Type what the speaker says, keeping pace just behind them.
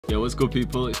Yo, what's good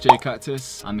people, it's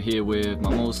Cactus. I'm here with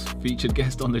my most featured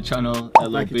guest on the channel,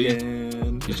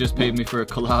 LLB. He just paid me for a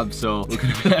collab, so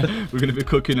we're gonna be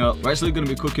cooking up. We're actually gonna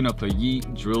be cooking up a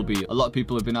Yeat drill beat. A lot of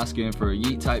people have been asking for a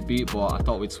Yeat type beat, but I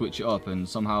thought we'd switch it up and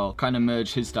somehow kind of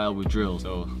merge his style with drill.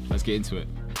 So let's get into it.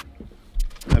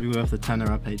 Happy worth the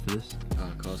tenner I paid for this. Oh,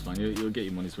 of course, man. You'll get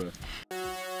your money's worth.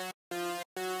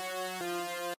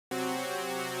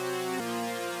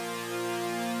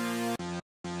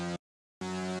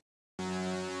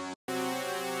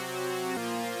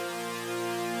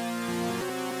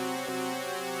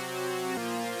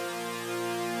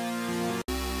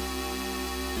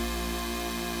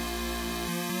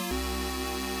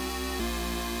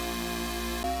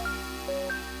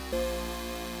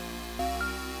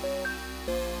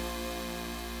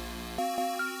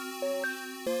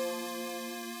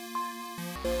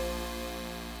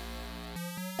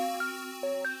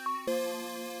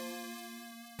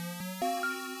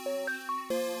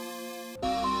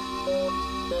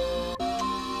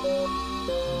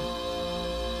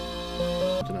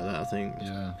 Something like that, I think.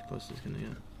 Yeah. Close as it's gonna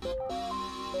get.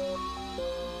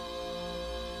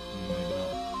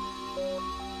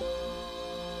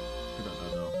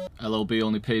 LLB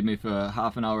only paid me for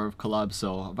half an hour of collab,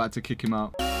 so I've had to kick him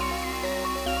out.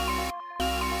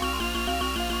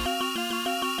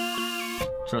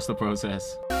 Trust the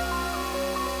process.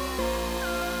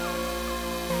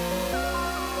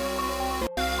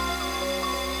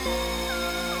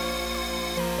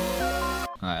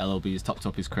 Alright, LLB's topped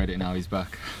up his credit, now he's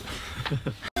back.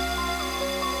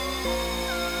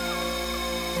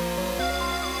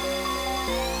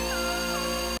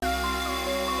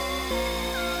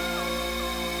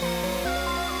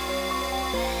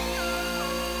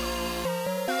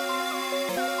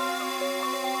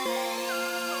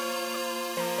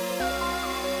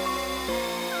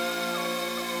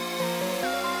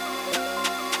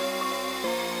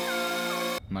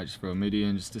 Might just throw a MIDI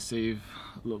in just to save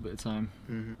a little bit of time.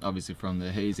 Obviously from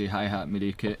the hazy hi-hat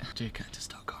MIDI kit.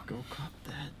 jcactus.com. Go cop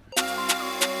that.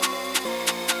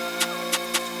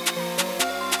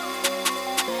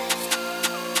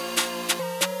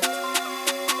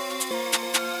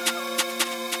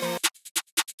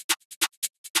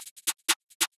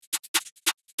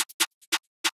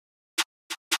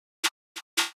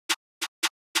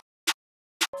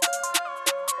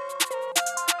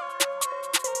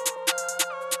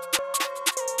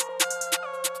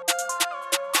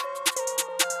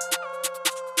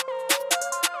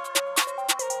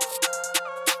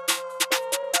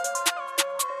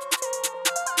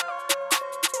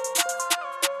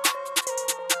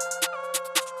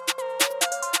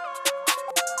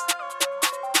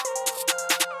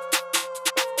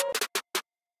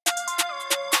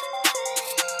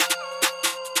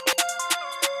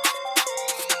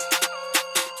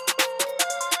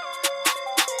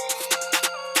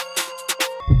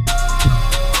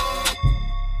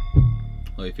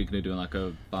 Or if you're gonna do like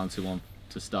a bouncy one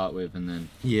to start with and then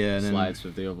and slides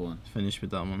with the other one. Finish with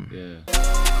that one. Yeah.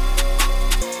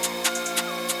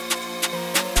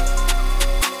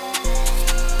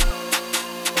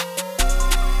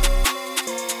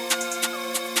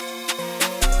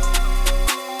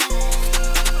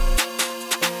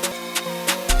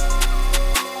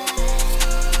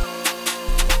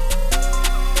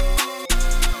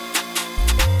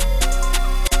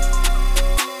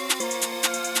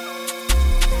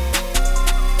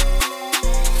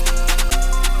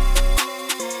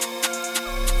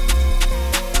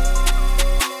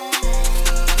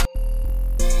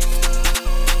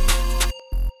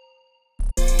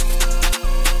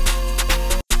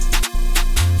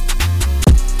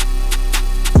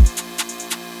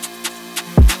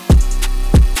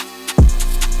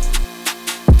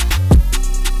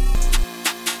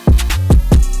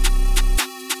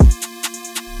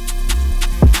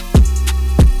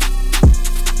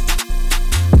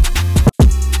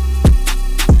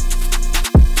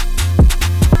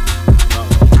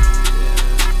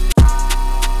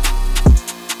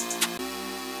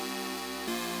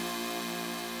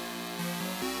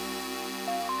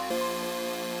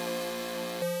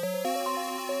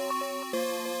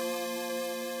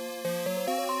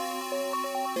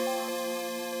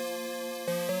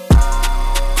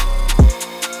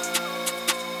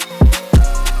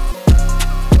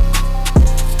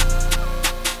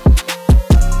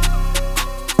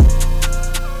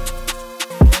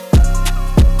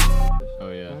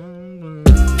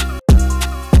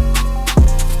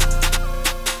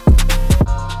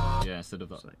 Instead of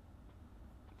that.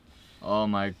 Oh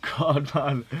my god,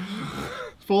 man.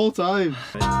 Full time.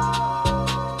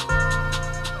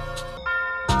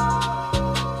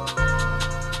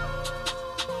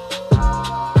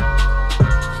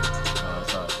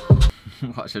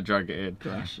 Watch her drag it in.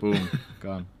 Crash. Boom.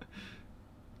 Gone.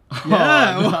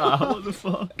 Yeah. Oh, nah, what the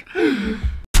fuck?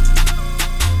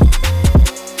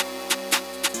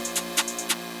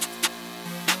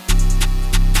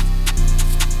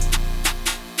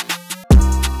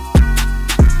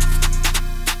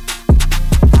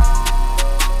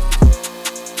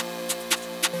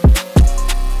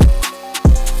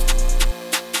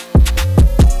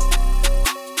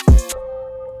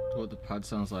 What the pad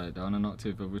sounds like down an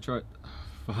octave, but we tried.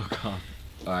 Fuck off.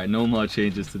 Alright, no more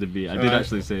changes to the beat. I did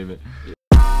actually save it.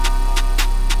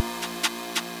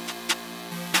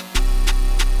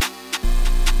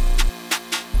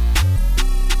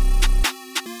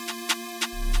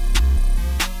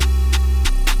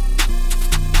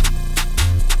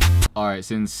 Alright,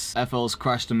 since FL's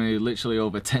crashed to me literally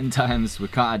over 10 times, we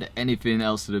can't add anything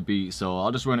else to the beat, so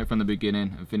I'll just run it from the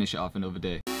beginning and finish it off another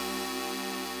day.